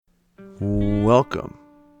Welcome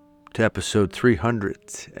to episode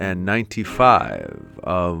 395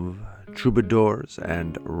 of Troubadours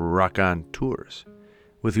and Raconteurs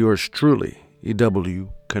with yours truly,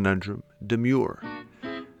 E.W. Conundrum Demure.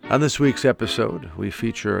 On this week's episode, we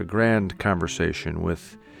feature a grand conversation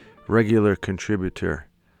with regular contributor,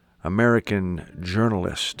 American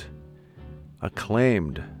journalist,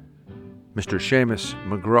 acclaimed Mr. Seamus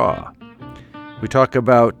McGraw. We talk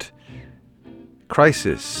about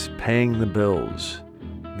crisis, paying the bills,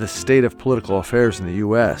 the state of political affairs in the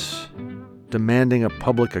U.S., demanding a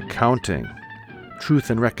public accounting, truth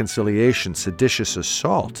and reconciliation, seditious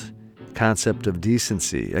assault, concept of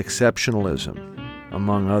decency, exceptionalism,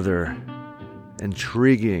 among other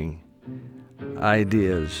intriguing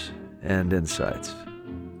ideas and insights.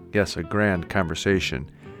 Yes, a grand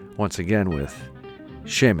conversation, once again, with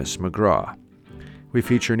Seamus McGraw. We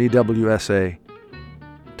feature an EW essay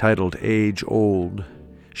titled Age Old,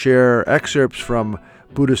 share excerpts from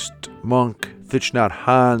Buddhist monk Thich Nhat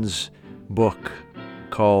Hanh's book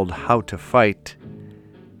called How to Fight,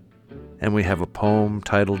 and we have a poem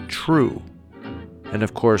titled True. And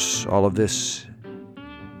of course, all of this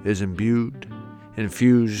is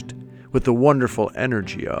infused with the wonderful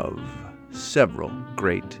energy of several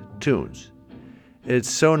great tunes. It's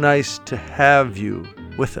so nice to have you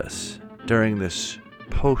with us during this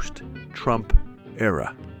post-Trump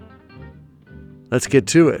era. Let's get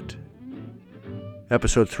to it.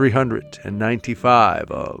 Episode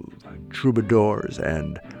 395 of Troubadours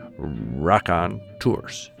and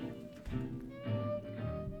Raconteurs.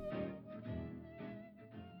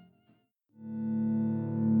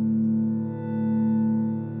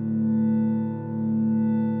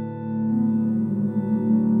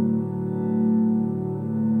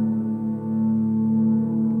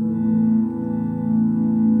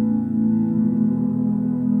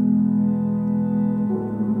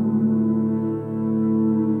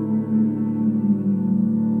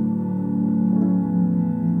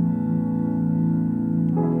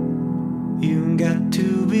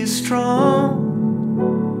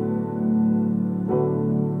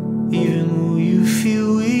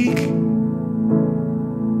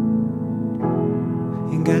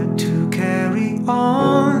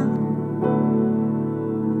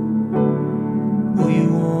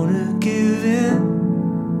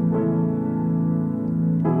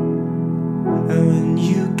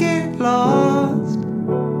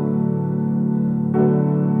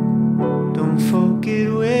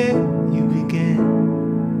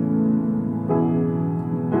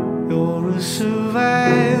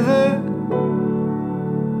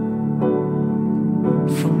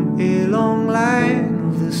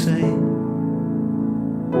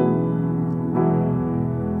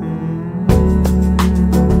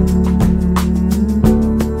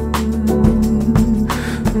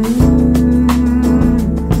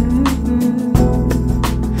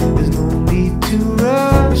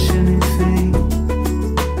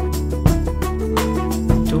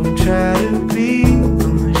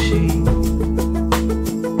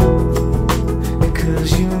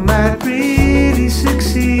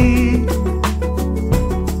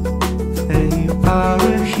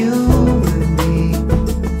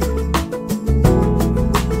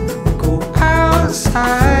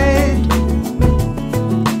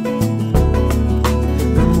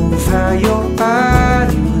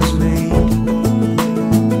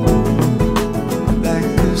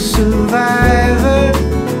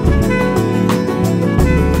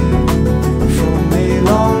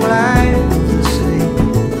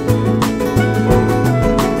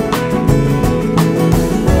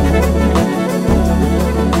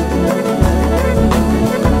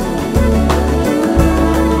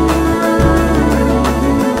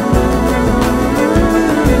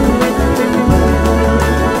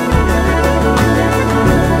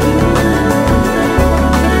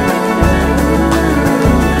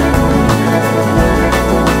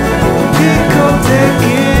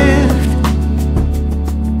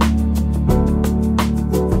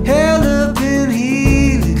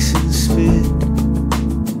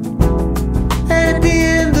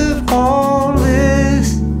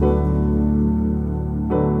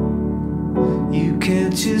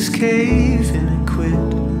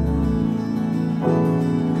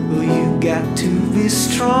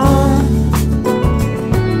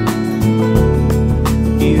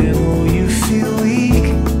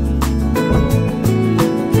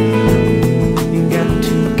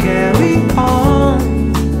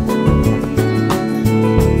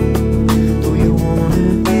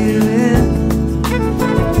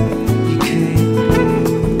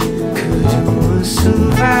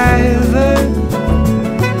 Survivor,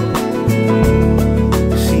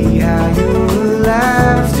 see how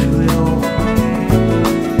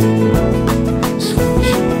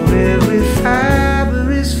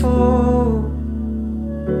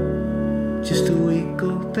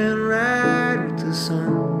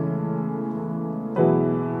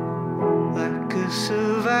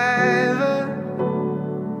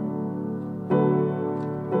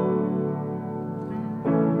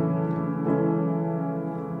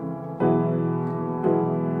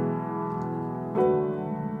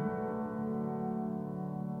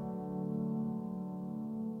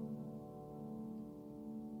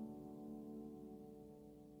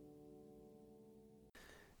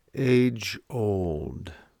Age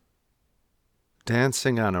old,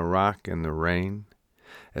 dancing on a rock in the rain,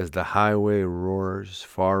 as the highway roars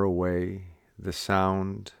far away, the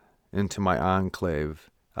sound into my enclave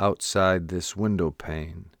outside this window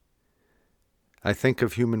pane. I think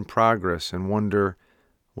of human progress and wonder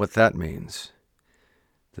what that means.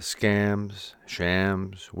 The scams,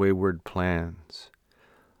 shams, wayward plans,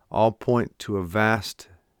 all point to a vast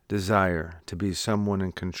desire to be someone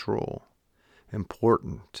in control,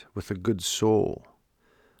 important, with a good soul,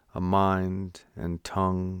 a mind and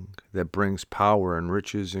tongue that brings power and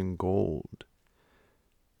riches and gold.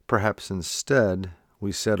 Perhaps instead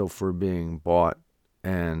we settle for being bought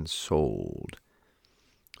and sold,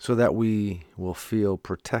 so that we will feel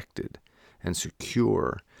protected and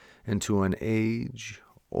secure into an age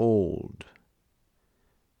old.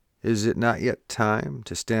 Is it not yet time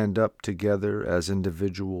to stand up together as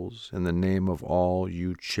individuals in the name of all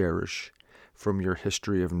you cherish from your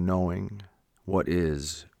history of knowing what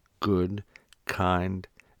is good, kind,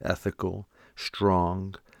 ethical,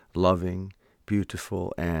 strong, loving,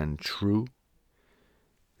 beautiful, and true?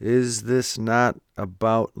 Is this not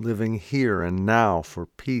about living here and now for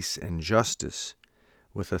peace and justice,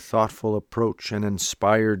 with a thoughtful approach and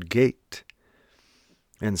inspired gait,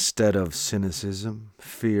 instead of cynicism,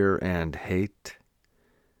 fear, and hate?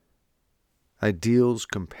 Ideals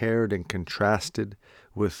compared and contrasted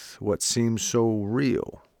with what seems so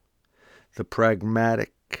real, the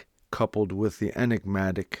pragmatic coupled with the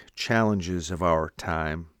enigmatic challenges of our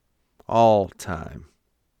time, all time.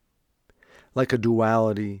 Like a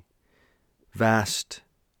duality, vast,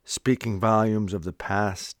 speaking volumes of the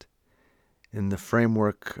past in the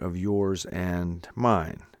framework of yours and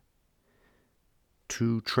mine.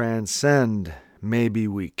 To transcend, maybe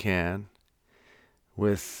we can,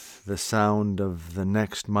 with the sound of the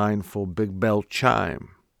next mindful big bell chime.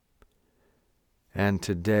 And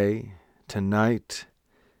today, tonight,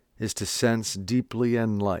 is to sense deeply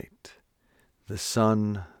and light the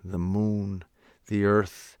sun, the moon, the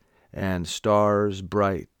earth, and stars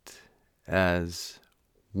bright as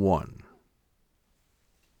one.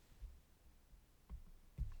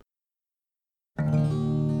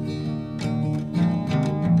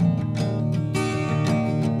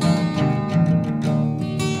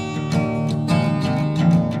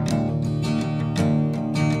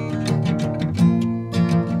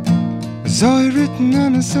 I saw it written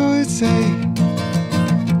and I saw it say,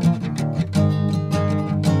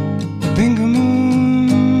 the Bingo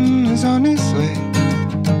Moon is on its way.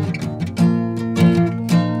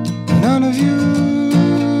 None of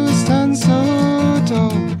you stand so tall.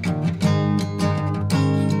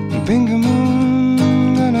 The Bingo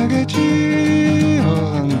Moon gonna get you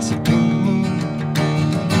all. It's a Bingo Moon.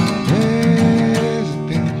 There's a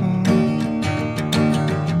Bingo Moon.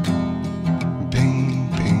 Bing,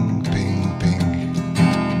 bing, bing, bing.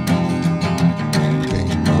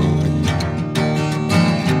 Bingo Moon.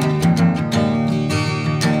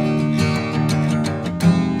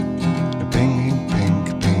 Bing, bing,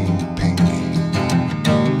 bing, bing. Bingo Moon.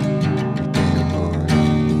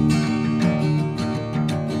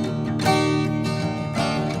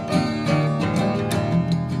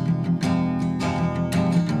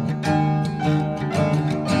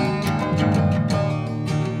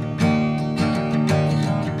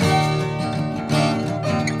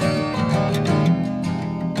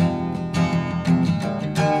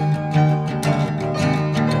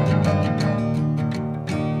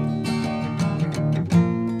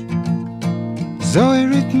 Saw it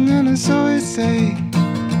written and I saw it say,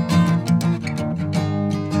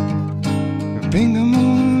 the Bingo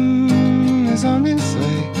Moon is on its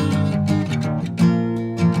way.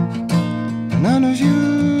 None of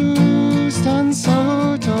you stand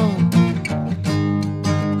so tall.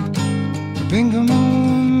 The Bingo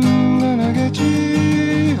Moon gonna get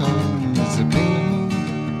you home. It's a Bingo Moon.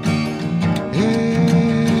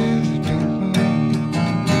 Yeah, it's a Bingo Moon.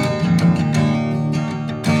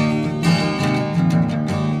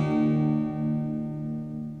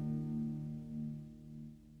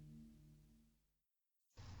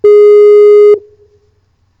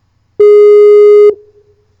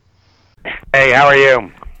 Hey, how are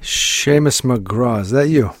you? Seamus McGraw, is that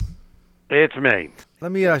you? It's me.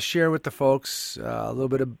 Let me share with the folks a little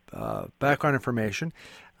bit of background information.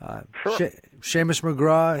 Sure. Seamus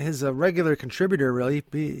McGraw is a regular contributor, really.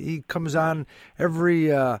 He comes on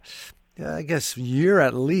every, I guess, year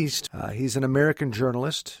at least. He's an American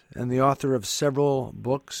journalist and the author of several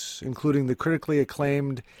books, including the critically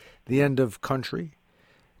acclaimed The End of Country,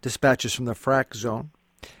 Dispatches from the Frack Zone,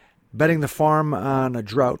 Betting the Farm on a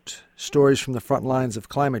Drought, Stories from the Front Lines of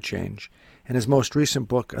Climate Change, and his most recent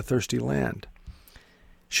book, A Thirsty Land.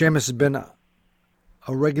 Seamus has been a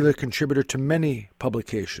regular contributor to many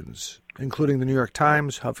publications, including the New York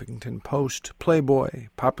Times, Huffington Post, Playboy,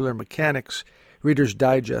 Popular Mechanics, Reader's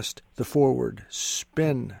Digest, The Forward,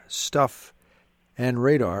 Spin, Stuff, and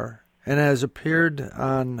Radar, and has appeared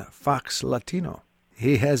on Fox Latino.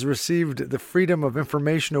 He has received the Freedom of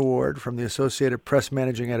Information Award from the Associated Press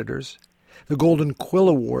Managing Editors, the Golden Quill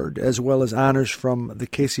Award, as well as honors from the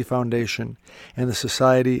Casey Foundation and the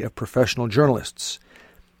Society of Professional Journalists.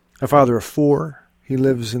 A father of 4, he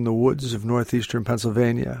lives in the woods of northeastern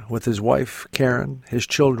Pennsylvania with his wife, Karen, his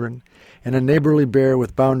children, and a neighborly bear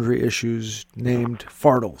with boundary issues named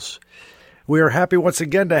Fartles. We are happy once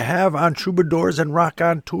again to have on Troubadours and Rock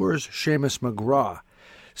on Tours, Seamus McGraw.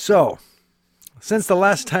 So, since the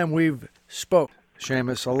last time we've spoke,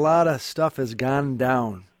 Seamus, a lot of stuff has gone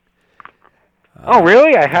down. Oh,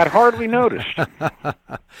 really? I had hardly noticed.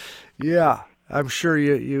 Yeah, I'm sure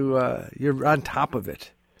you're on top of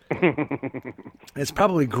it. It's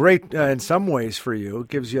probably great in some ways for you. It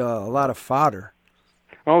gives you a lot of fodder.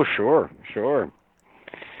 Oh, sure.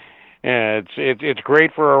 Yeah, it's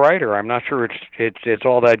great for a writer. I'm not sure it's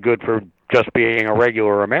all that good for just being a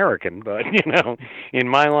regular American, but in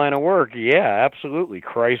my line of work, yeah, absolutely.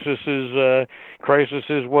 Crisis is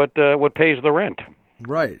what pays the rent.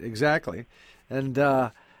 Right, exactly. And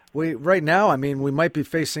we might be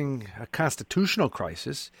facing a constitutional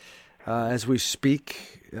crisis as we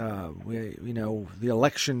speak. The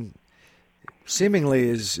election seemingly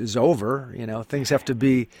is over. Things have to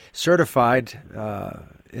be certified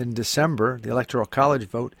in December, the Electoral College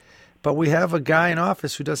vote. But we have a guy in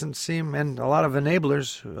office who doesn't seem, and a lot of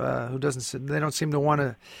enablers they don't seem to want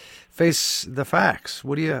to face the facts.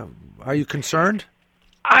 Are you concerned?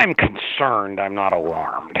 I'm concerned. I'm not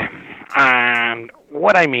alarmed.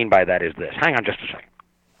 What I mean by that is this. Hang on just a second.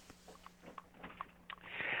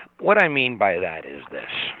 What I mean by that is this.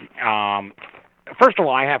 First of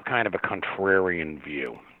all, I have kind of a contrarian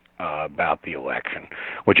view about the election,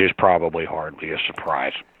 which is probably hardly a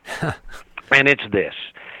surprise. And it's this.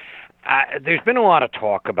 There's been a lot of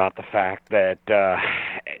talk about the fact that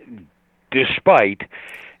despite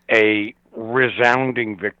a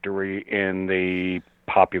resounding victory in the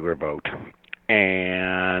popular vote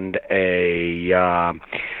and a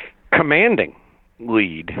commanding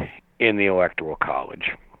lead in the Electoral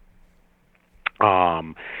College,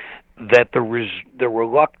 that the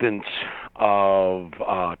reluctance of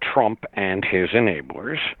Trump and his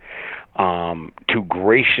enablers to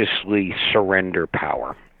graciously surrender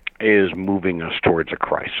power is moving us towards a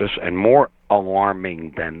crisis. And more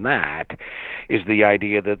alarming than that is the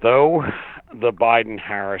idea that though the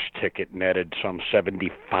Biden-Harris ticket netted some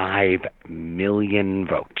 75 million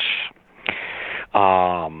votes,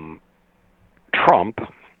 Trump,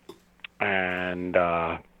 and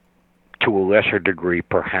to a lesser degree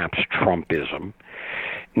perhaps Trumpism,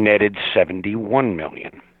 netted 71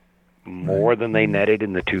 million, more than they netted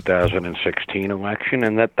in the 2016 election,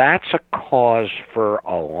 and that's a cause for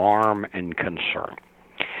alarm and concern.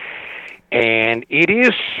 And it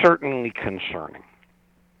is certainly concerning.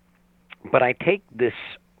 But I take this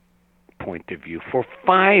point of view for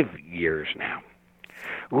 5 years now,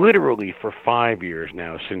 literally for 5 years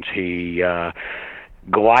now, since he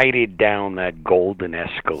glided down that golden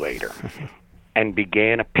escalator and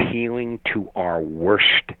began appealing to our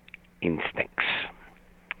worst instincts.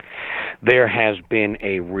 There has been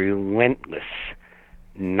a relentless,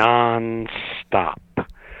 non-stop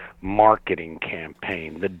marketing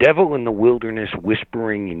campaign. The devil in the wilderness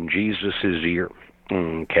whispering in Jesus' ear,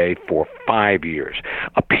 for 5 years,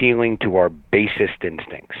 appealing to our basest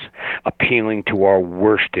instincts, appealing to our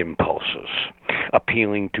worst impulses,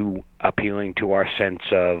 appealing to our sense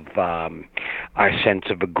of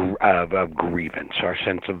grievance, our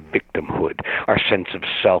sense of victimhood, our sense of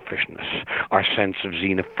selfishness, our sense of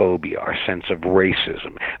xenophobia, our sense of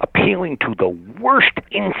racism, appealing to the worst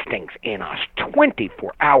instincts in us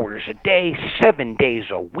 24 hours a day, 7 days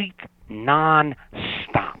a week,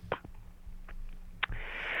 non-stop.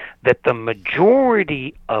 That the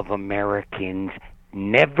majority of Americans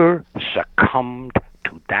never succumbed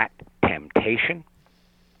to that temptation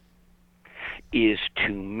is,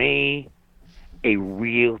 to me, a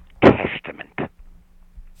real testament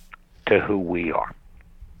to who we are.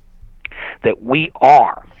 That we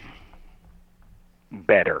are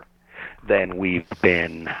better than we've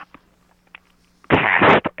been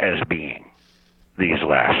tasked as being these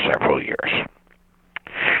last several years.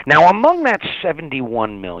 Now, among that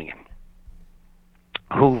 71 million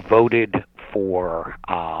who voted for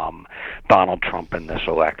Donald Trump in this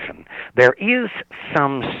election, there is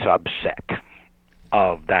some subset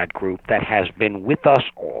of that group that has been with us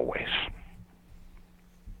always.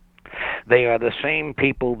 They are the same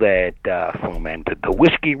people that fomented the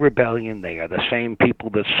Whiskey Rebellion. They are the same people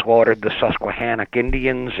that slaughtered the Susquehannock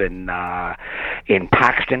Indians in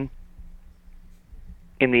Paxton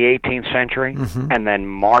in the 18th century and then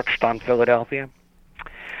marched on Philadelphia.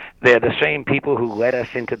 They're the same people who led us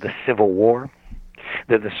into the Civil War.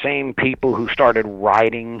 They're the same people who started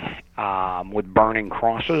riding with burning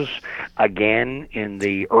crosses again in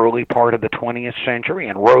the early part of the 20th century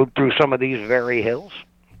and rode through some of these very hills.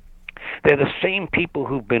 They're the same people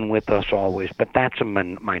who've been with us always, but that's a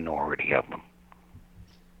minority of them.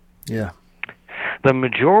 Yeah. The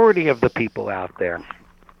majority of the people out there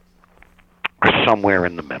are somewhere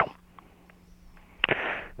in the middle.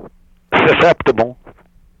 Susceptible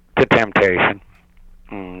to temptation,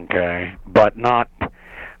 okay, but not,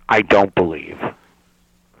 I don't believe,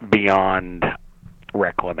 beyond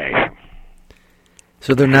reclamation.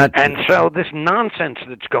 So they're not. And so this nonsense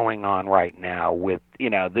that's going on right now with,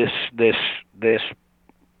 this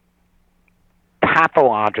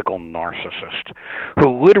pathological narcissist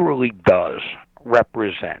who literally does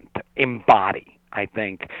embody, I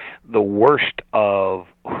think, the worst of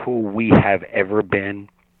who we have ever been,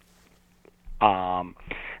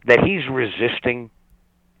 that he's resisting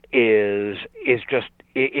is just,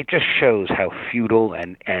 it just shows how futile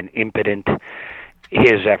and impotent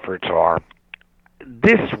his efforts are.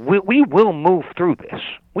 We will move through this.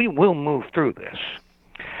 We will move through this.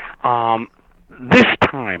 This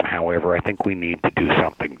time, however, I think we need to do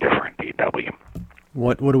something different, D.W.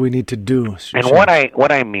 What do we need to do? And what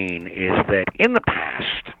I mean is that in the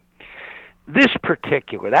past,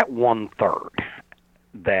 that 1/3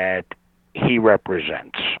 that he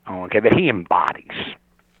represents, okay, that he embodies,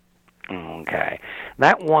 okay,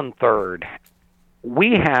 that 1/3,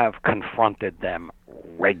 we have confronted them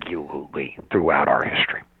regularly throughout our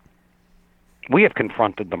history. We have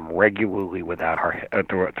confronted them regularly throughout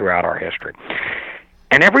our history.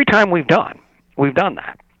 And every time we've done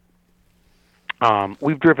that,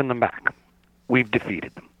 we've driven them back. We've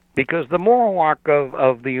defeated them. Because the moral arc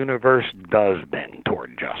of the universe does bend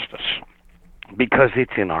toward justice. Because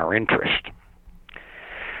it's in our interest.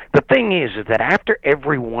 The thing is that after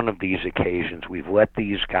every one of these occasions, we've let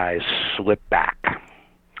these guys slip back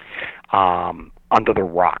under the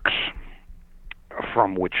rocks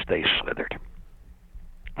from which they slithered.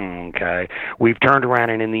 Okay? We've turned around,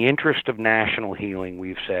 and in the interest of national healing,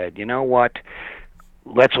 we've said, you know what?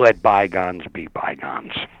 Let's let bygones be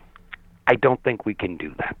bygones. I don't think we can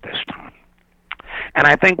do that this time. And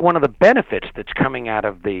I think one of the benefits that's coming out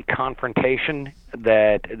of the confrontation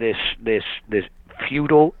that this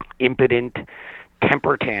futile, impotent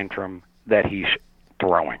temper tantrum that he's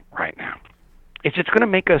throwing right now, it's going to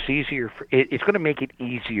make us easier. It's going to make it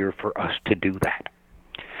easier for us to do that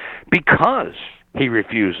because he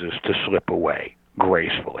refuses to slip away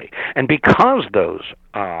gracefully, and because those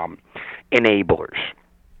enablers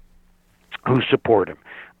who support him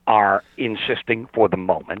are insisting for the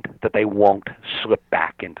moment that they won't slip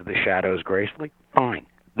back into the shadows gracefully, fine.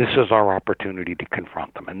 This is our opportunity to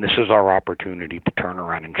confront them, and this is our opportunity to turn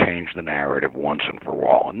around and change the narrative once and for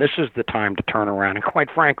all. And this is the time to turn around and, quite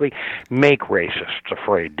frankly, make racists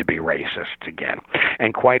afraid to be racists again.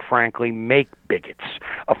 And, quite frankly, make bigots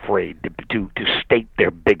afraid to state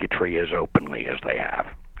their bigotry as openly as they have.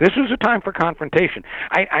 This is a time for confrontation.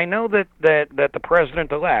 I know that the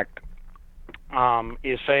president-elect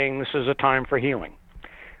is saying this is a time for healing.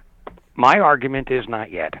 My argument is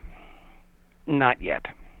not yet. Not yet.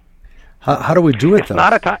 How do we do it, It's though?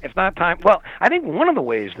 It's not time. Well, I think one of the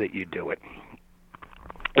ways that you do it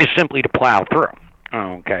is simply to plow through.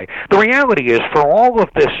 Okay. The reality is, for all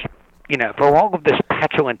of this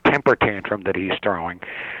petulant temper tantrum that he's throwing,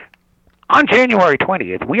 on January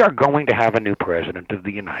 20th, we are going to have a new president of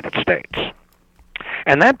the United States.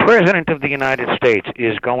 And that president of the United States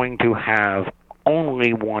is going to have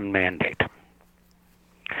only one mandate.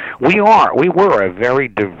 We were a very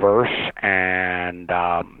diverse and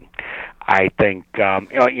I think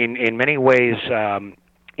in many ways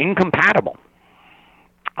incompatible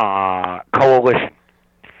coalition.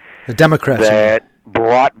 The Democrats that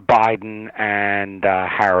brought Biden and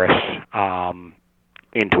Harris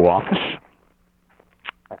into office.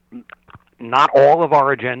 Not all of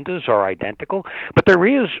our agendas are identical, but there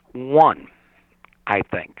is one, I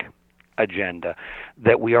think, agenda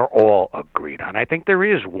that we are all agreed on. I think there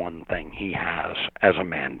is one thing he has as a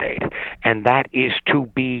mandate, and that is to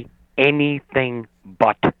be anything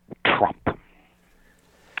but Trump.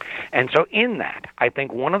 And so in that, I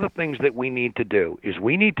think one of the things that we need to do is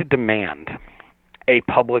we need to demand a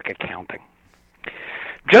public accounting.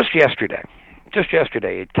 Just yesterday,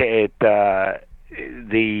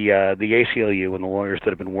 the ACLU and the lawyers that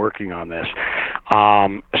have been working on this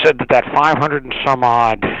said that 500 and some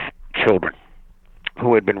odd children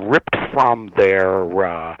who had been ripped from their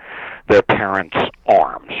parents'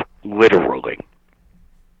 arms, literally,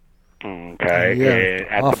 okay,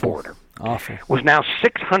 at awful. the border. Awful. Was now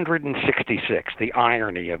 666. The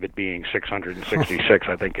irony of it being 666,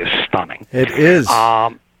 I think, is stunning. It is.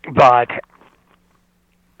 But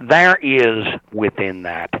there is within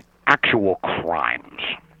that actual crimes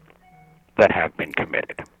that have been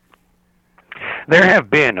committed. There have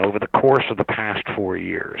been, over the course of the past 4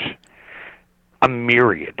 years, a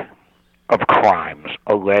myriad of crimes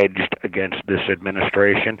alleged against this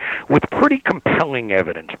administration with pretty compelling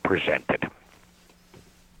evidence presented.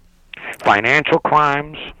 Financial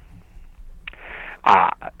crimes,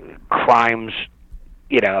 crimes,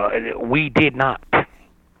 we did not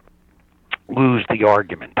lose the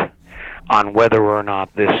argument on whether or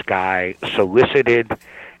not this guy solicited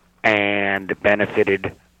and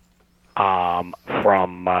benefited from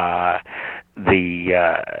the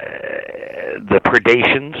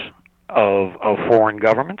predations of foreign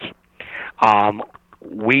governments. I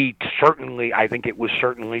think it was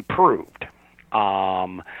certainly proved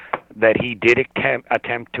that he did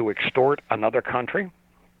attempt to extort another country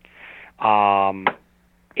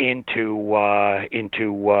into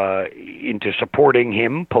supporting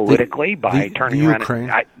him politically by turning around.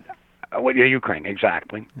 Ukraine,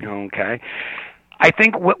 exactly. Okay. I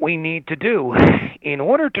think what we need to do in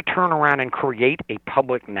order to turn around and create a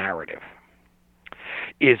public narrative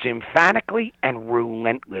is emphatically and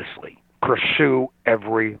relentlessly pursue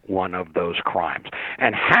every one of those crimes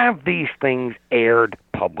and have these things aired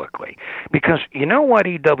publicly. Because you know what,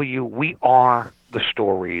 EW? We are the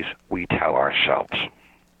stories we tell ourselves.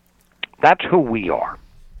 That's who we are.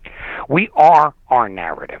 We are our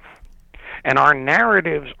narrative. And our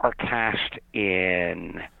narratives are cast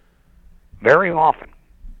in very often,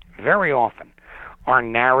 our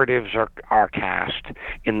narratives are cast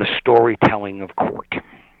in the storytelling of court.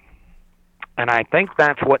 And I think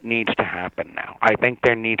that's what needs to happen now. I think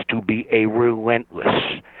there needs to be a relentless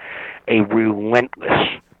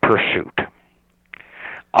pursuit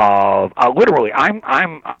of literally.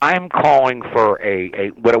 I'm calling for a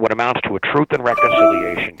what amounts to a Truth and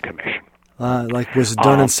Reconciliation Commission. Like was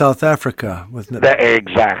done in South Africa with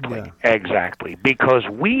exactly, because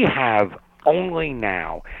we have only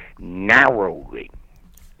now narrowly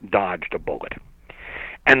dodged a bullet,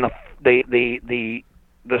 and the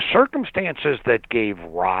circumstances that gave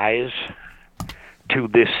rise to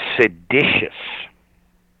this seditious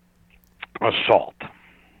assault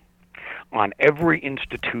on every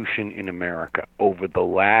institution in America over the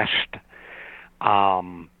last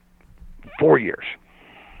 4 years.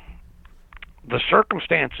 The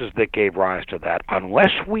circumstances that gave rise to that,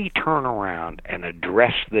 unless we turn around and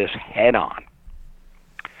address this head on,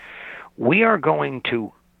 we are going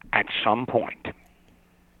to, at some point,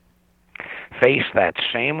 face that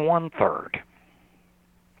same 1/3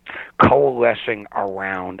 coalescing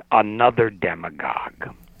around another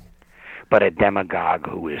demagogue, but a demagogue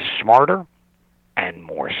who is smarter and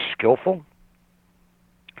more skillful,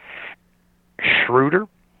 shrewder,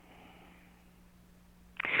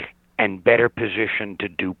 and better positioned to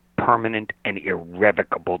do permanent and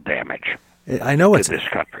irrevocable damage. I know to this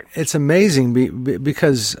country. It's amazing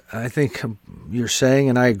because I think you're saying,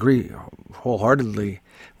 and I agree wholeheartedly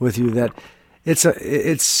with you, that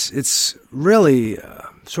it's really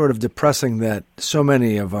sort of depressing that so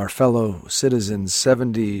many of our fellow citizens,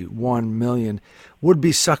 71 million, would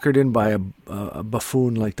be suckered in by a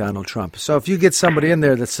buffoon like Donald Trump. So if you get somebody in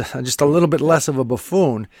there that's just a little bit less of a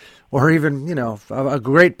buffoon, or even a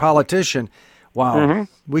great politician, wow, Mm-hmm.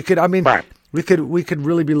 we could. I mean, right. we could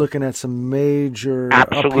really be looking at some major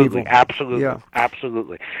Absolutely. Yeah.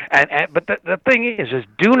 Absolutely. And but the thing is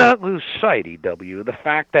do not lose sight, EW, of the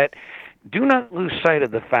fact that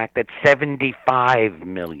 75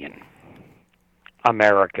 million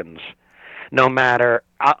Americans, no matter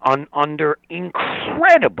under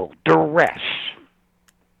incredible duress,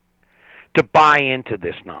 to buy into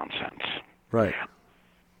this nonsense. Right.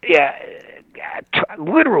 Yeah,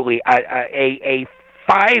 literally a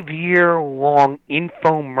 5-year-long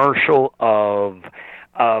infomercial of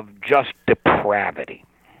just depravity.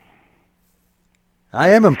 I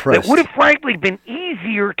am impressed. It would have frankly been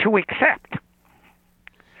easier to accept.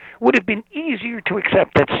 Would have been easier to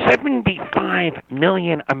accept that 75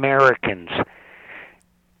 million Americans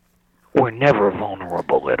were never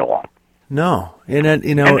vulnerable at all. No, and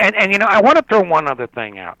I want to throw one other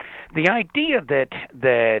thing out. The idea that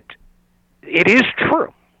it is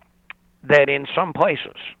true that in some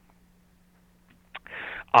places,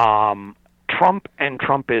 Trump and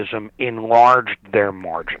Trumpism enlarged their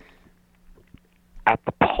margin at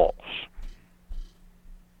the polls.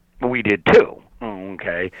 We did too.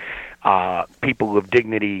 Okay, people of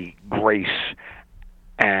dignity, grace,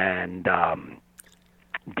 and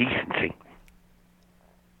decency.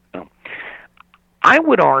 I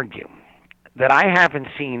would argue that I haven't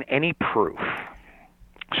seen any proof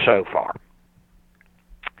so far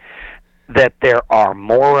that there are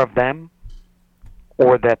more of them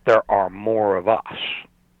or that there are more of us.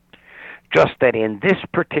 Just that in this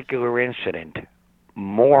particular incident,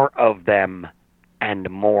 more of them and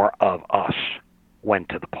more of us went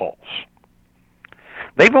to the polls.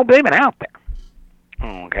 They've been out there.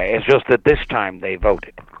 Okay, it's just that this time they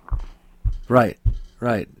voted. Right.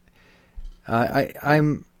 I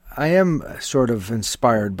am sort of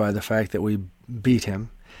inspired by the fact that we beat him.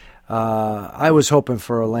 I was hoping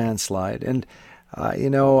for a landslide, and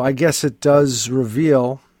I guess it does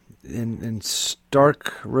reveal in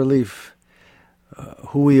stark relief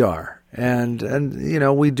who we are, and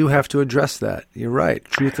we do have to address that. You're right.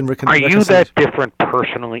 Truth and reconciliation. Are you that different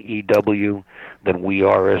personally, EW, than we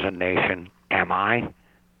are as a nation? Am I?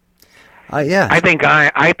 Yeah. I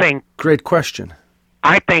think. Great question.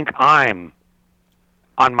 I think I'm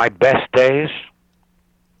on my best days.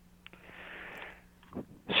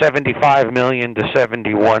 75 million to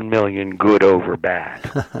 71 million, good over bad.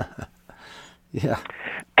 Yeah.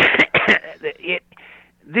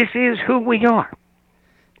 This is who we are.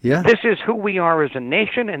 Yeah. This is who we are as a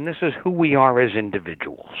nation, and this is who we are as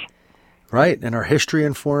individuals. Right, and our history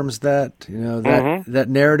informs that. That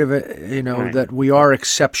narrative. Right. That we are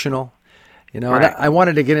exceptional. Right. I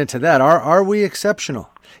wanted to get into that. Are we exceptional?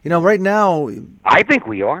 Right now. I think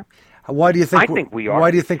we are. Why do you think? I think we are.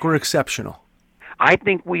 Why do you think we're exceptional? I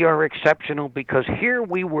think we are exceptional because here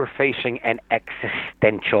we were facing an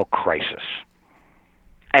existential crisis.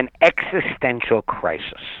 An existential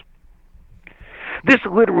crisis. This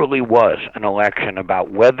literally was an election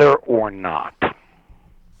about whether or not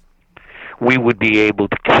we would be able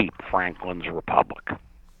to keep Franklin's Republic.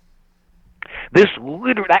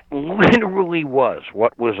 That literally was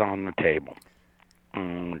what was on the table.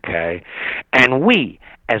 Okay? And we,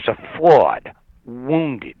 as a flawed,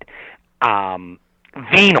 wounded,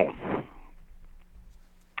 venal,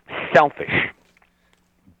 selfish,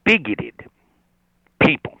 bigoted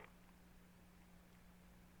people,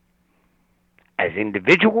 as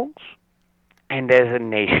individuals and as a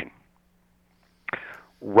nation,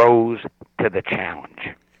 rose to the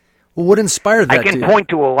challenge. Well, what inspired that? I can point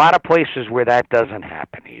to a lot of places where that doesn't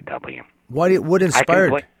happen, EW. What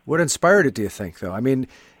inspired it, do you think, though? I mean,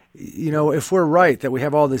 if we're right that we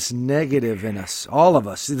have all this negative in us, all of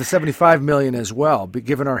us, the 75 million as well,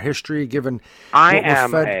 given our history, given I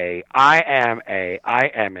am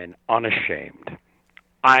an unashamed,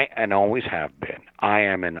 and always have been, I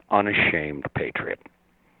am an unashamed patriot.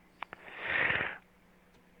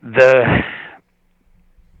 The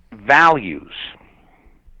values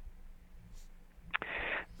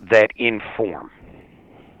that inform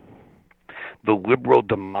the liberal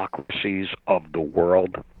democracies of the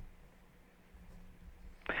world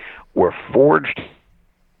were forged,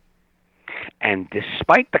 and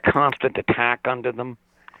despite the constant attack under them,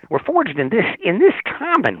 were forged in this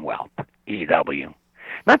Commonwealth, EW.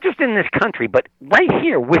 Not just in this country, but right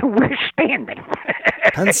here where we're standing.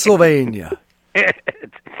 Pennsylvania.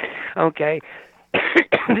 Okay.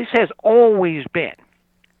 This has always been.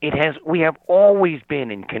 We have always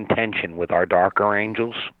been in contention with our darker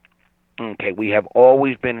angels. Okay, we have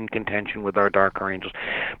always been in contention with our darker angels,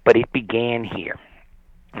 but it began here.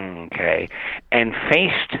 Okay, and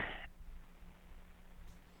faced,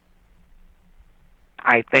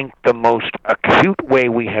 I think, the most acute way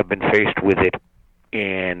we have been faced with it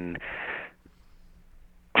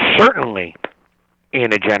certainly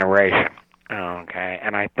in a generation. Okay,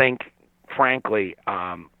 and I think, frankly,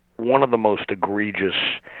 one of the most egregious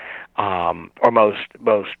or most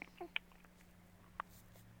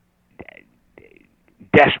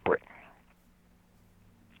desperate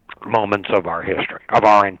moments of our history, of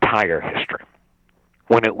our entire history,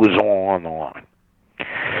 when it was all on the line.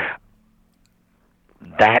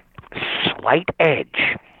 That slight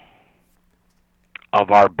edge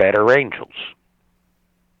of our better angels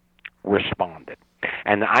responded.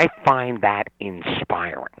 And I find that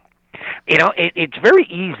inspiring. It's very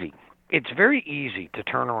easy. It's very easy to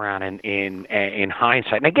turn around in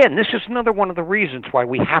hindsight. And again, this is another one of the reasons why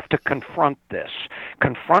we have to confront this.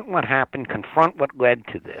 Confront what happened, confront what led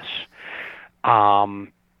to this.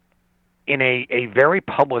 In a very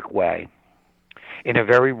public way, in a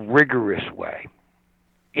very rigorous way,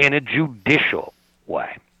 in a judicial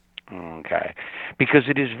way. Okay? Because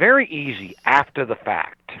it is very easy after the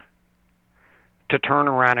fact to turn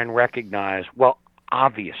around and recognize, well,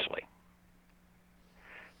 obviously,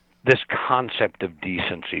 this concept of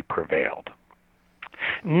decency prevailed.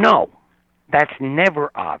 No, that's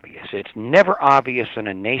never obvious. It's never obvious in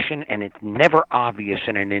a nation, and it's never obvious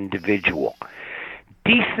in an individual.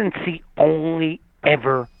 Decency only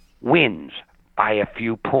ever wins by a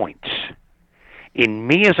few points. In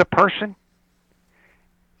me as a person,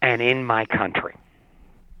 and in my country,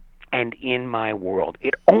 and in my world.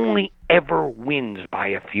 It only ever wins by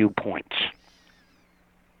a few points.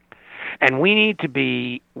 And we need to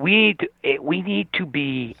be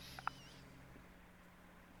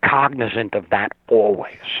cognizant of that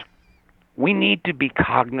always. We need to be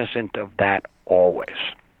cognizant of that always.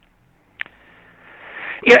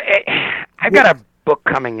 Yeah, I've got a book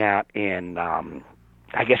coming out in,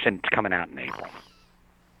 I guess it's coming out in April.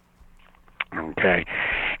 Okay,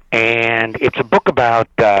 and it's a book about.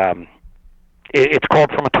 It's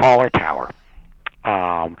called From a Taller Tower: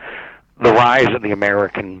 The Rise of the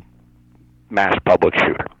American Mass Public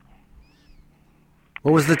Shooter.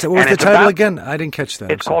 What was the title again? I didn't catch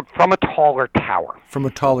that. It's called From a Taller Tower. From a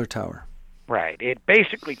Taller Tower. Right. It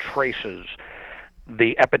basically traces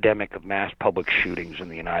the epidemic of mass public shootings in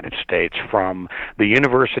the United States from the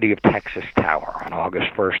University of Texas Tower on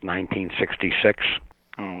August 1st, 1966.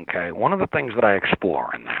 Okay. One of the things that I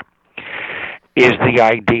explore in that is the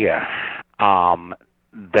idea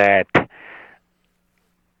that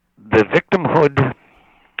the victimhood,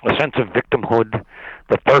 a sense of victimhood,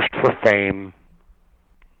 the thirst for fame,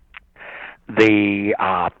 the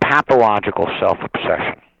pathological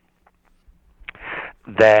self-obsession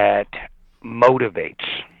that motivates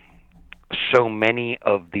so many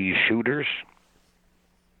of these shooters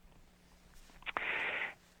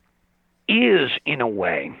is, in a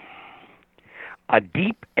way, a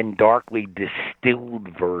deep and darkly distilled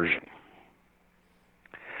version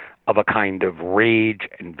of a kind of rage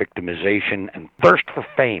and victimization and thirst for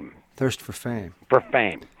fame. Thirst for fame. For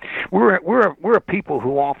fame. We're a people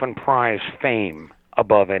who often prize fame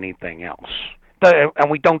above anything else. And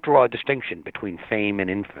we don't draw a distinction between fame and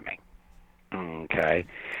infamy. Okay?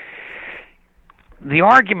 The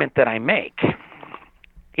argument that I make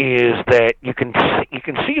is that you can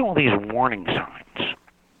see all these warning signs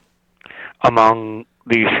among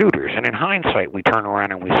these shooters, and in hindsight we turn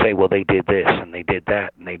around and we say, well, they did this and they did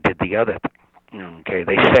that and they did the other thing. Okay,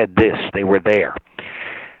 they said this, they were there.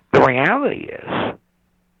 The reality is,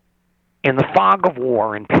 in the fog of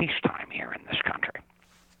war and peacetime here in this country,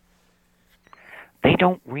 they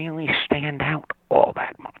don't really stand out all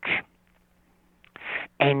that much.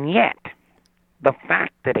 And yet, the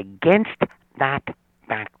fact that against that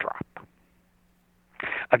backdrop,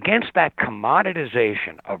 against that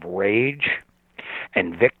commoditization of rage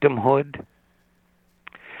and victimhood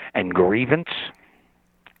and grievance,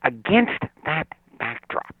 against that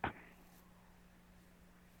backdrop,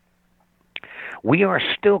 we are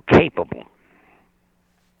still capable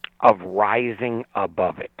of rising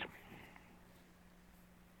above it.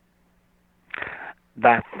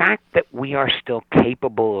 The fact that we are still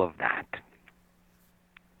capable of that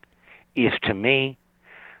is, to me,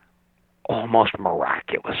 almost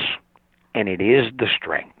miraculous. And it is the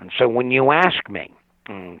strength. And so when you ask me,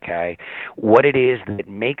 okay, what it is that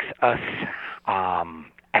makes us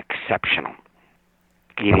exceptional,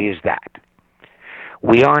 it is that.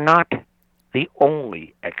 We are not the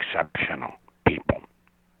only exceptional people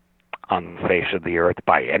on the face of the earth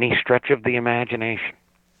by any stretch of the imagination.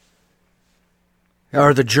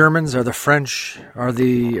 Are the Germans, are the French, are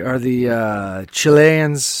the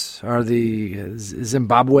Chileans, are the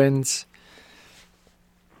Zimbabweans?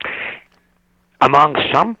 Among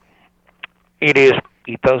some, it is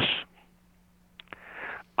ethos.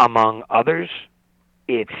 Among others,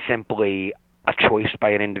 it's simply a choice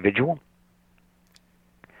by an individual.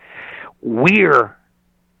 We're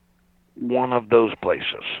one of those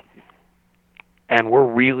places, and we're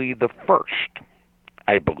really the first,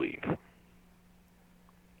 I believe.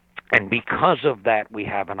 And because of that, we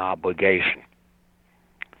have an obligation.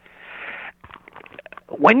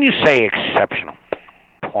 When you say exceptional,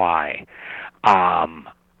 imply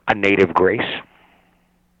a native grace.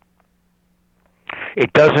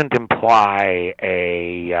 It doesn't imply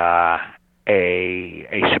a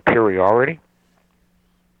superiority,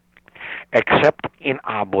 except in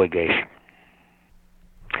obligation.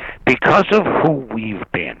 Because of who we've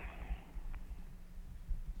been,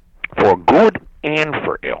 for good and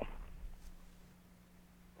for ill,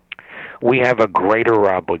 we have a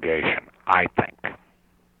greater obligation, I think,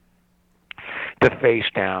 to face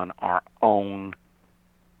down our own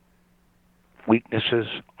weaknesses,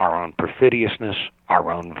 our own perfidiousness,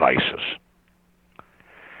 our own vices.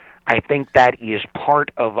 I think that is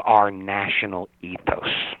part of our national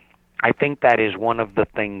ethos. I think that is one of the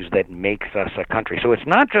things that makes us a country. So it's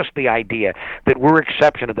not just the idea that we're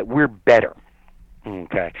exceptional, that we're better.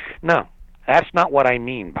 Okay? No, that's not what I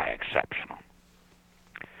mean by exceptional.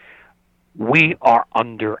 We are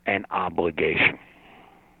under an obligation.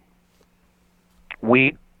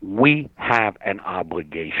 We have an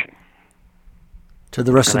obligation to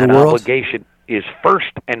the rest and of the that world. Obligation is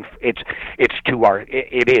first, and it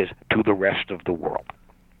is to the rest of the world.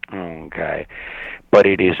 Okay, but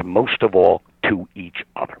it is most of all to each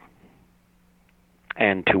other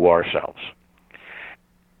and to ourselves.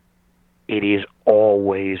 It is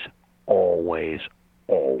always, always,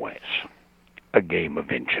 always a game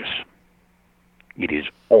of inches. It is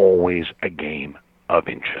always a game of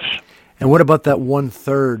inches. And what about that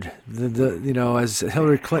 1/3? As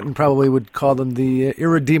Hillary Clinton probably would call them, the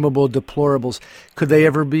irredeemable deplorables. Could they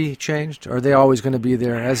ever be changed? Or are they always going to be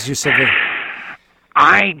there? As you said,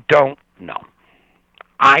 I don't know.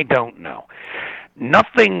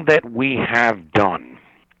 Nothing that we have done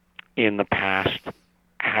in the past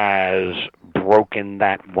has broken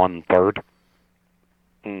that 1/3.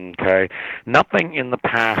 Okay, nothing in the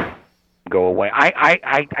past go away.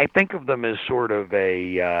 I think of them as sort of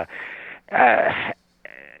a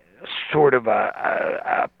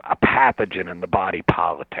pathogen in the body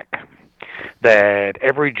politic, that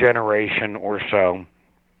every generation or so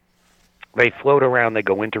they float around, they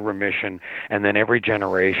go into remission, and then every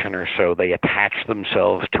generation or so they attach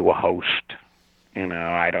themselves to a host.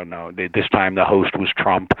 I don't know. This time the host was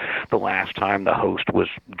Trump. The last time the host was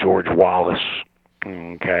George Wallace.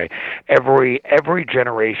 Okay, every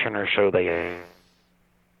generation or so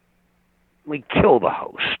we kill the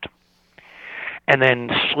host and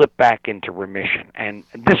then slip back into remission. And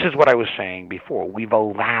this is what I was saying before. We've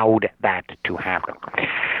allowed that to happen.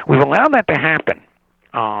 We've allowed that to happen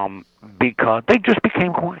because they just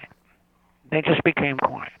became quiet. They just became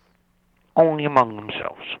quiet, only among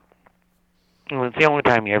themselves. It's the only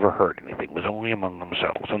time you ever heard anything, was only among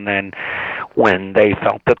themselves. And then when they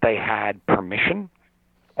felt that they had permission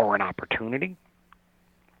or an opportunity,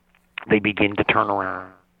 they begin to turn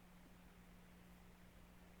around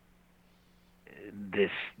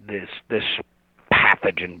this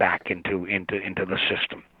pathogen back into the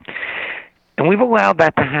system. And we've allowed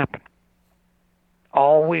that to happen,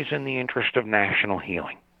 always in the interest of national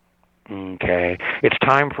healing. Okay, it's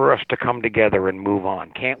time for us to come together and move on.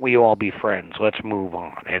 Can't we all be friends? Let's move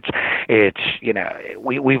on.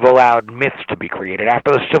 We've allowed myths to be created.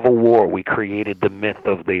 After the Civil War, we created the myth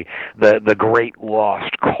of the great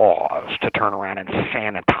lost cause to turn around and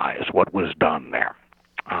sanitize what was done there.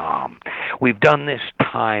 We've done this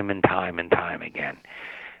time and time and time again.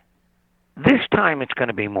 This time it's going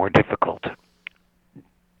to be more difficult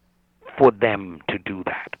for them to do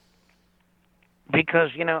that.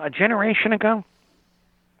 Because, a generation ago,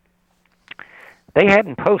 they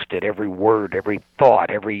hadn't posted every word, every thought,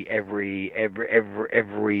 every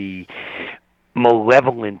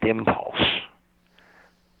malevolent impulse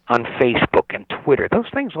on Facebook and Twitter. Those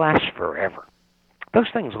things last forever.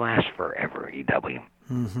 EW.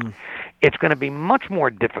 mm-hmm. It's going to be much more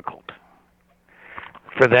difficult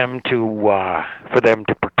for them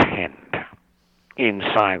to pretend in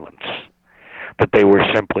silence that they were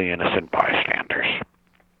simply innocent bystanders.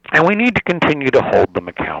 And we need to continue to hold them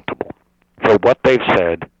accountable for what they've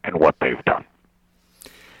said and what they've done.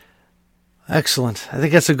 Excellent. I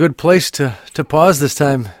think that's a good place to pause this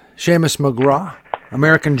time. Seamus McGraw,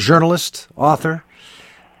 American journalist, author,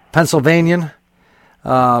 Pennsylvanian.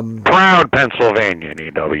 Proud Pennsylvanian,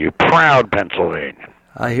 EW. Proud Pennsylvanian.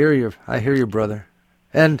 I hear you, brother.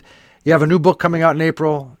 And you have a new book coming out in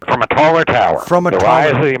April. From a Taller Tower. The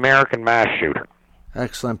Rise of the American Mass Shooter.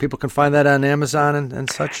 Excellent. People can find that on Amazon and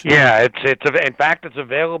such? Yeah, in fact, it's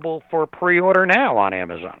available for pre-order now on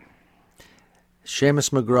Amazon. Seamus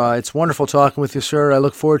McGraw, it's wonderful talking with you, sir. I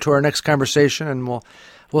look forward to our next conversation, and we'll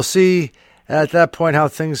see at that point how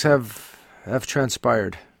things have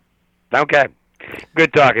transpired. Okay.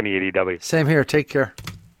 Good talking to you, EW. Same here. Take care.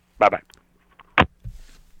 Bye-bye.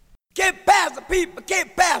 Get past the people,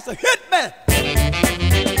 get past the hitman.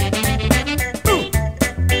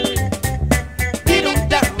 Get on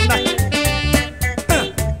down now.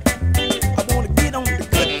 I wanna get on the good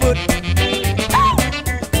foot.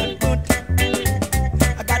 Good foot.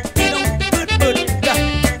 I got to get on the good foot.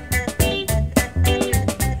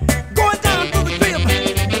 Going down to the crib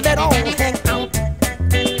and let all hang out.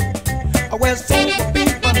 Where sober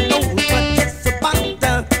people know what it's about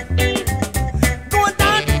done. Going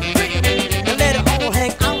down to the crib and let it all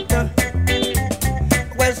hang out.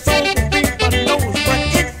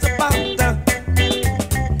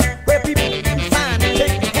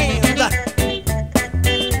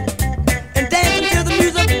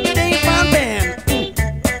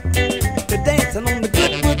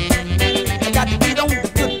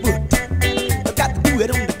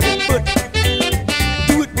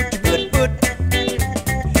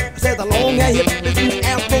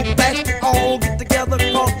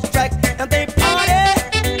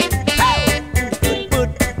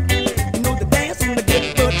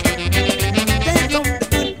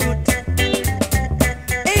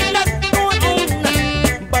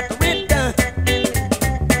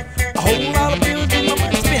 whole lot of bills and my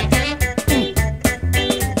money spent.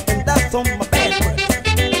 And that's on my bad foot.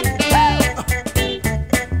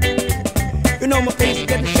 You know my face is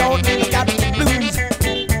getting short and I got the blues.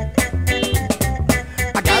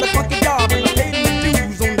 I got a funky job and I paid my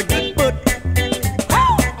dues on the good foot.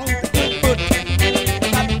 On the good foot. I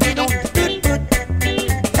got to get on the good foot.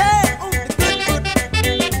 Hey, on the good foot.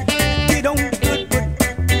 Get on the good foot.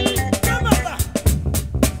 Come on now.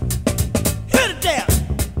 Hit it there.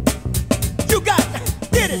 You got to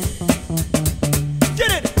get it.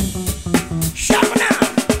 Get it. Shop it now.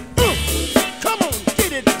 Come on,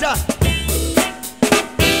 get it done.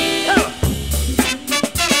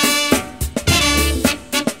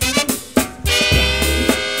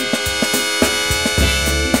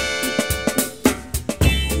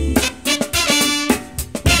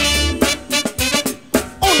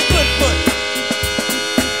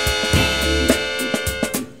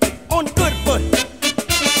 On the good foot.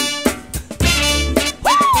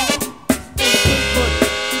 Woo!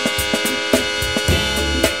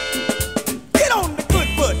 Get on the good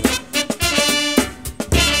foot.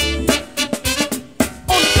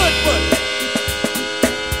 On the good foot.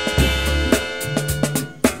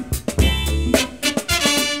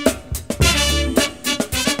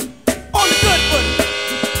 On the good foot.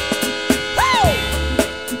 Woo!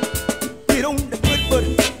 Get on the good foot.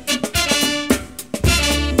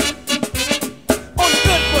 On the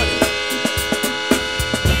good foot.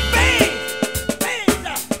 Bang! Bang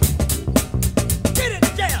down. Get it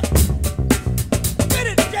down. Get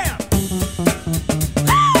it down.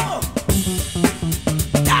 Oh!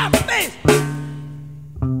 Down the bass.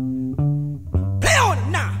 Play on it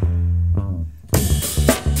now.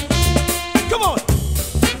 Come on.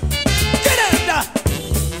 Get it down.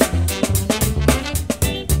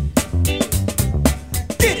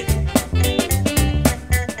 Get it.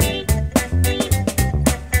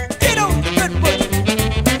 Get on the good foot.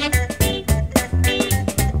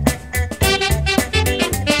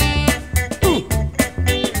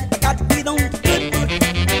 I got to get on the good foot.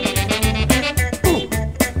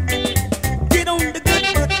 Get on the good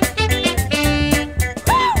foot.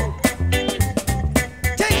 Woo!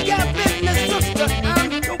 Take care of business, sister.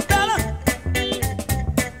 I'm your fella.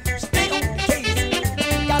 Stay on the case.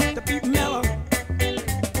 Got to be mellow.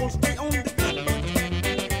 Gonna stay on the good foot.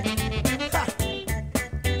 Ha.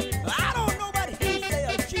 I don't know what he say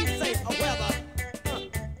or she say or whether.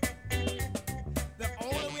 The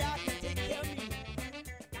only way I can take care of me,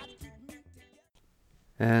 I got to keep me together.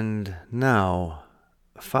 And now,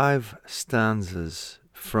 5 stanzas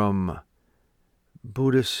from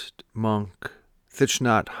Buddhist monk Thich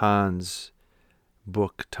Nhat Hanh's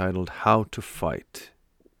book titled How to Fight.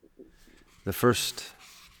 The first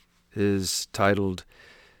is titled,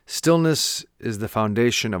 Stillness is the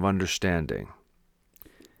Foundation of Understanding.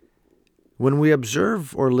 When we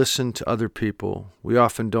observe or listen to other people, we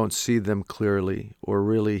often don't see them clearly or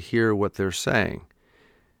really hear what they're saying.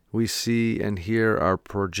 We see and hear our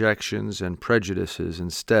projections and prejudices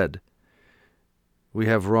instead. We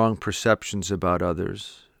have wrong perceptions about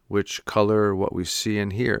others, which color what we see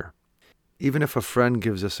and hear. Even if a friend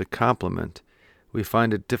gives us a compliment, we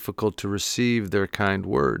find it difficult to receive their kind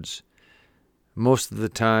words. Most of the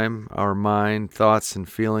time, our mind, thoughts, and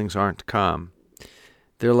feelings aren't calm.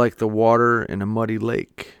 They're like the water in a muddy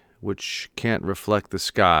lake, which can't reflect the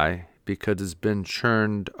sky because it's been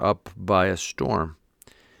churned up by a storm.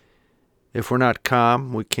 If we're not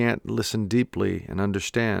calm, we can't listen deeply and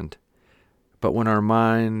understand. But when our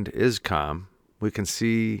mind is calm, we can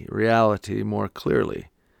see reality more clearly,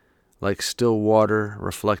 like still water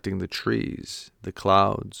reflecting the trees, the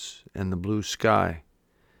clouds, and the blue sky.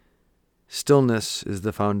 Stillness is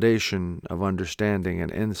the foundation of understanding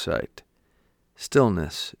and insight.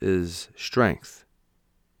 Stillness is strength.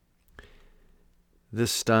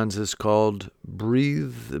 This stanza is called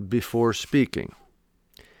Breathe Before Speaking.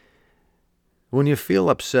 When you feel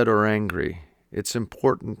upset or angry, it's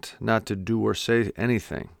important not to do or say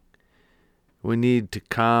anything. We need to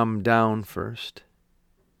calm down first.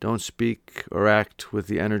 Don't speak or act with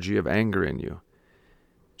the energy of anger in you.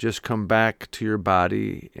 Just come back to your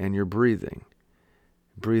body and your breathing.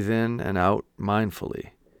 Breathe in and out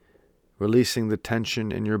mindfully, releasing the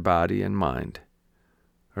tension in your body and mind.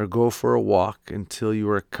 Or go for a walk until you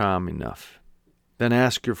are calm enough. Then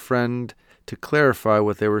ask your friend to clarify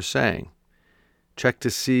what they were saying. Check to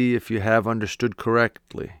see if you have understood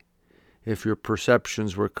correctly, if your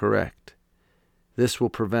perceptions were correct. This will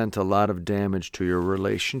prevent a lot of damage to your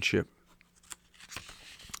relationship.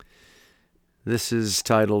 This is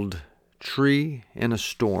titled Tree in a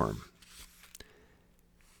Storm.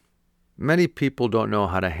 Many people don't know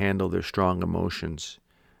how to handle their strong emotions.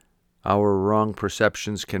 Our wrong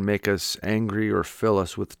perceptions can make us angry or fill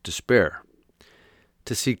us with despair.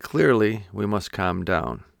 To see clearly, we must calm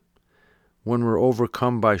down. When we're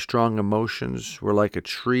overcome by strong emotions, we're like a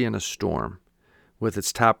tree in a storm, with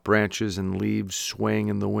its top branches and leaves swaying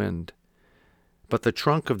in the wind. But the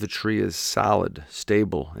trunk of the tree is solid,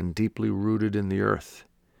 stable, and deeply rooted in the earth.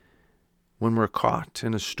 When we're caught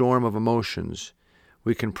in a storm of emotions,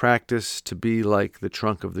 we can practice to be like the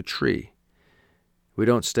trunk of the tree. We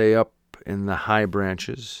don't stay up in the high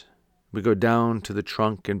branches. We go down to the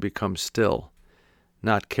trunk and become still,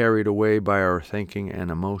 not carried away by our thinking and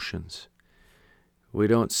emotions. We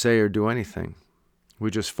don't say or do anything. We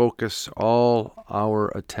just focus all our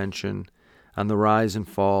attention on the rise and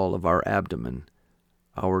fall of our abdomen,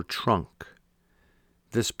 our trunk.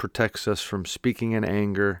 This protects us from speaking in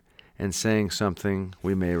anger and saying something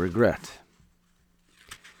we may regret.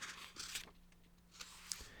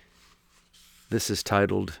 This is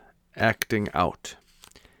titled Acting Out.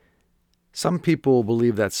 Some people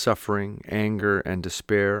believe that suffering, anger, and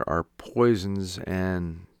despair are poisons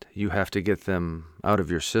and you have to get them out of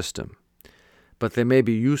your system. But they may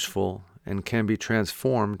be useful and can be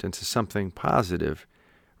transformed into something positive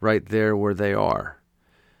right there where they are.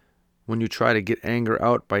 When you try to get anger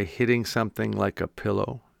out by hitting something like a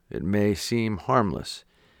pillow, it may seem harmless,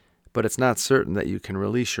 but it's not certain that you can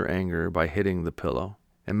release your anger by hitting the pillow,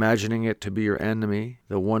 imagining it to be your enemy,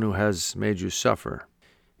 the one who has made you suffer.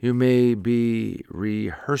 You may be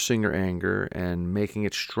rehearsing your anger and making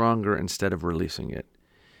it stronger instead of releasing it.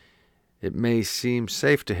 It may seem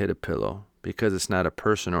safe to hit a pillow because it's not a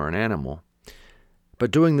person or an animal,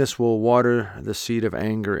 but doing this will water the seed of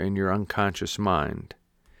anger in your unconscious mind.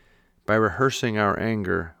 By rehearsing our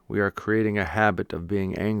anger, we are creating a habit of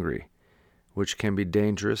being angry, which can be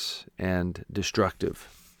dangerous and destructive.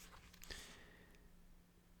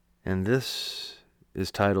 And this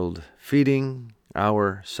is titled Feeding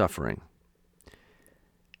Our Suffering.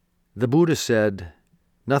 The Buddha said,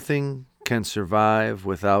 "Nothing can survive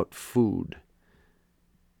without food,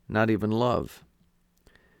 not even love.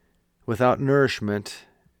 Without nourishment,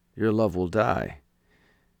 your love will die.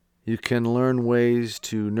 You can learn ways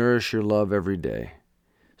to nourish your love every day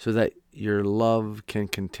so that your love can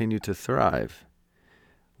continue to thrive.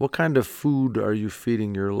 What kind of food are you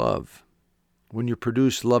feeding your love? When you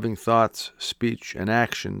produce loving thoughts, speech, and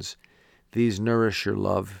actions, these nourish your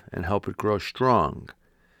love and help it grow strong.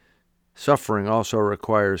 Suffering also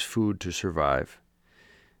requires food to survive.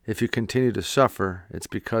 If you continue to suffer, it's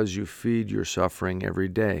because you feed your suffering every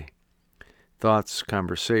day. Thoughts,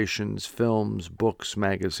 conversations, films, books,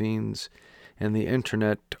 magazines, and the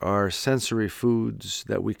internet are sensory foods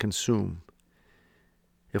that we consume.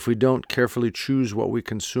 If we don't carefully choose what we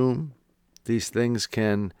consume, these things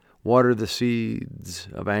can water the seeds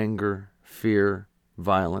of anger, fear,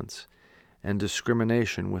 violence, and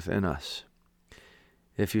discrimination within us.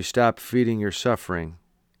 If you stop feeding your suffering,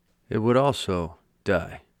 it would also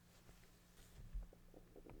die.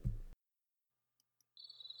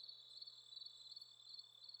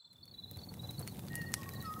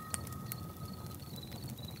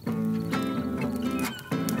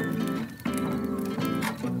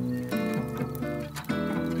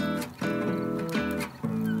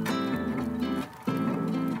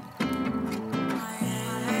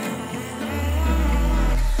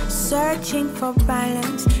 Searching for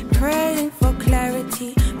balance, praying for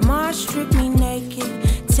clarity. Mars strip me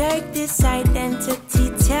naked. Take this identity,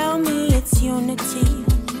 tell me it's unity.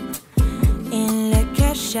 In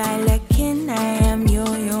Lakesha, Lakin, I am you,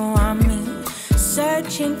 you are me.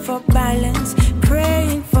 Searching for balance,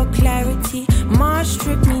 praying for clarity. Mars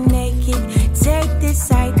strip me naked. Take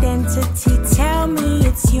this identity, tell me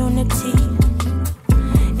it's unity.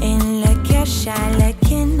 In Lakesha,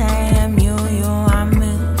 Lakin, I am you, you are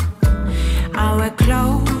me. I wear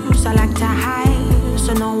clothes I like to hide,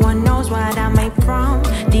 so no one knows what I'm made from.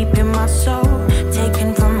 Deep in my soul,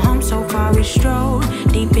 taken from home, so far we stroll.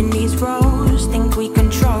 Deep in these roads, think we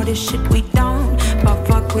control this shit, we don't. But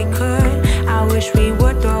fuck, we could. I wish we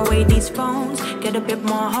would throw away these phones, get a bit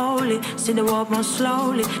more holy, see the world more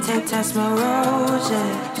slowly. Take test my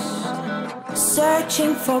roses.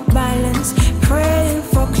 Searching for balance, praying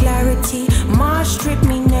for clarity. Mars strip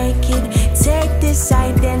me naked. Take this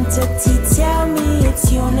identity, tell me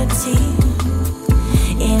it's unity.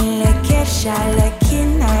 In Lakesha,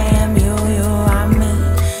 Lakin, I am you, you are me.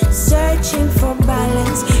 Searching for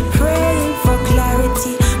balance, praying for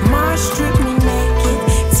clarity. Mars strip me naked.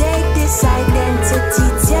 Take this identity,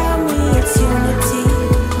 tell me it's unity.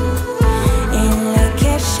 In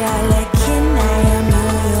Lakesha, Lakin, I am you,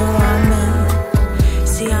 you are me.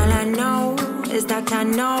 See, all I know is that I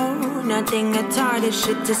know nothing at all is this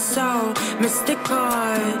shit is so mystical,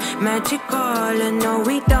 magical. And no,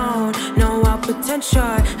 we don't know our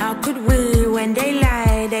potential. How could we when they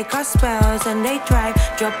lie? They cast spells and they try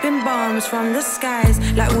dropping bombs from the skies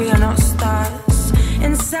like we are not stars.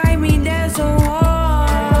 Inside me there's a war.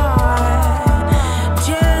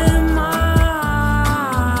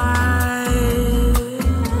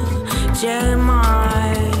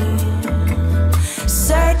 Jeremiah,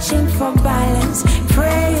 searching for balance,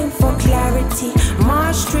 praying for clarity.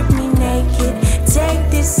 Mars strip me naked, take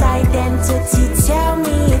this identity, tell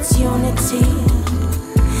me it's unity.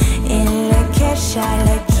 In Lakesh,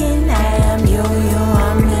 Lakin, I am you, you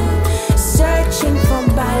are me. Searching for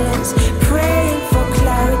balance, praying for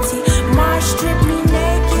clarity. Mars strip me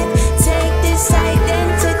naked, take this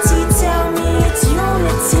identity, tell me it's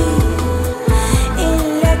unity.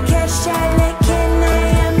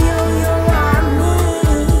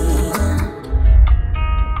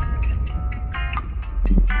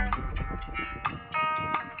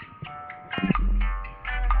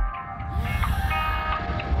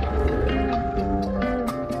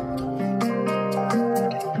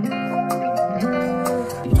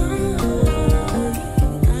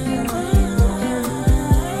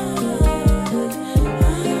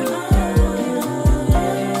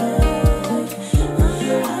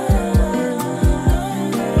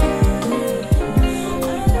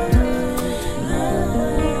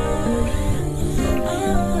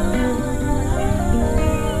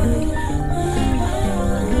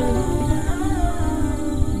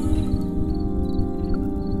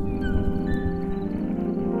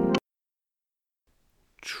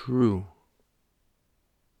 True.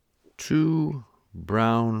 2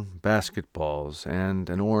 brown basketballs and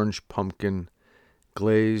an orange pumpkin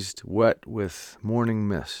glazed wet with morning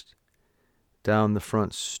mist down the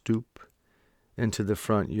front stoop into the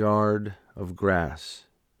front yard of grass,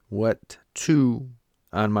 wet too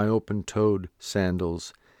on my open-toed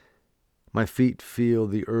sandals. My feet feel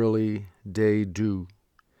the early day dew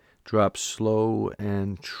drop slow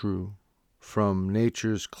and true from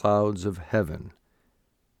nature's clouds of heaven.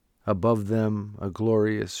 Above them a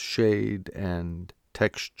glorious shade and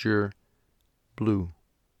texture blue.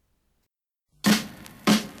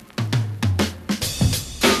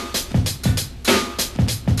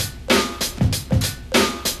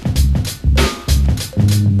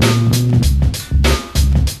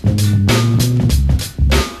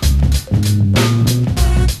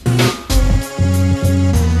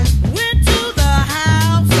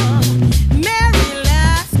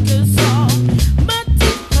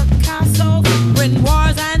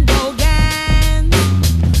 Wars and Gauguins,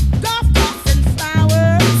 golf carts and flowers.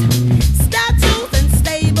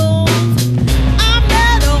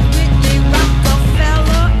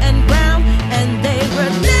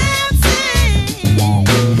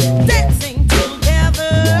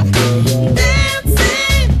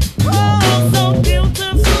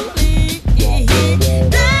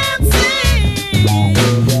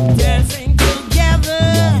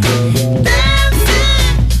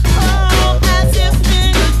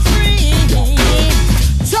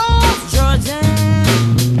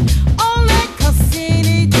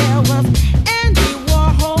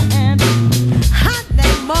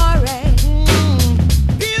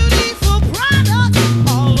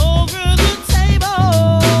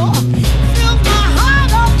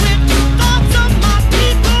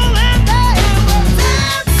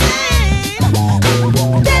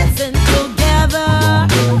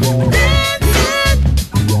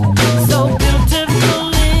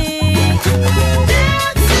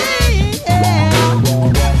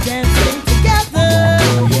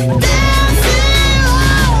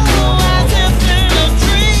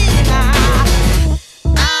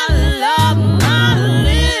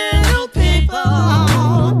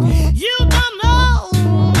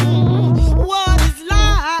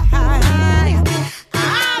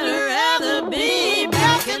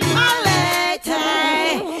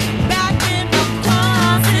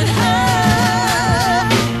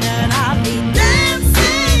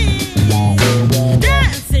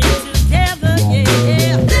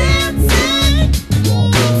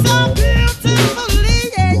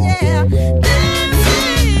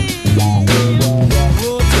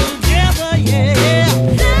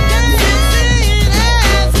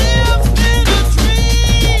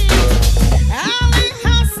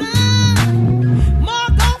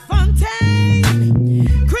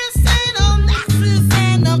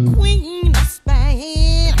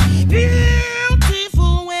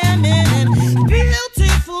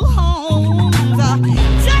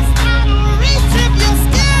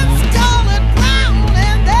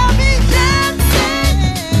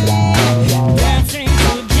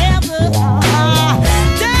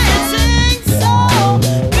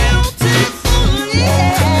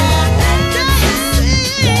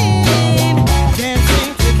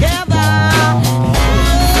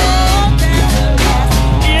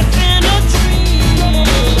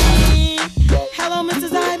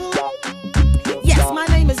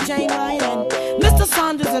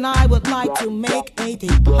 to make a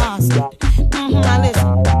deposit. Now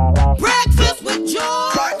listen. Breakfast with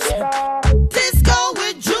George, disco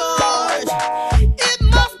with George. It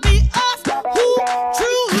must be us who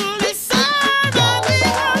truly serve and we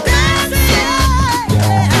are dancing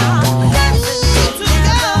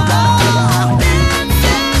together,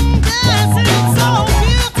 dancing so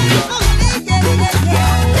beautifully,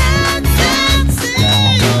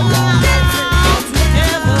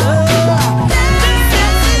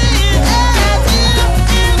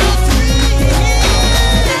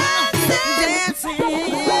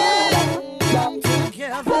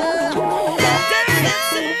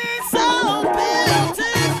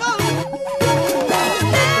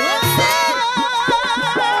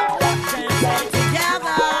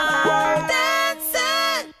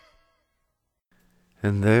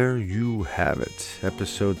 And there you have it,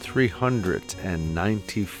 episode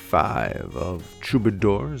 395 of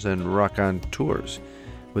Troubadours and Raconteurs,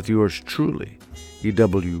 with yours truly,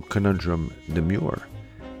 E.W. Conundrum Demure.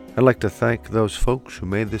 I'd like to thank those folks who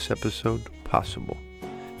made this episode possible.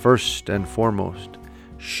 First and foremost,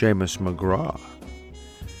 Seamus McGraw,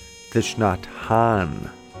 Thich Nhat Hanh,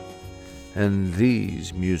 and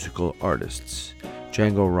these musical artists,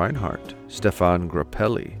 Django Reinhardt, Stefan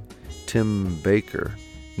Grappelli, Tim Baker,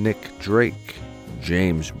 Nick Drake,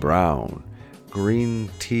 James Brown, Green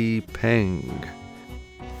Tea Peng,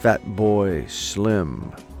 Fat Boy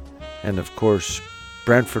Slim, and of course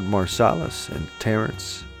Branford Marsalis and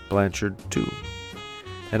Terrence Blanchard too.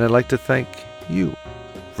 And I'd like to thank you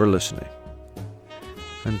for listening.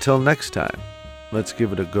 Until next time, let's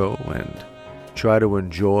give it a go and try to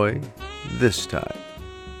enjoy this time.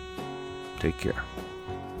 Take care.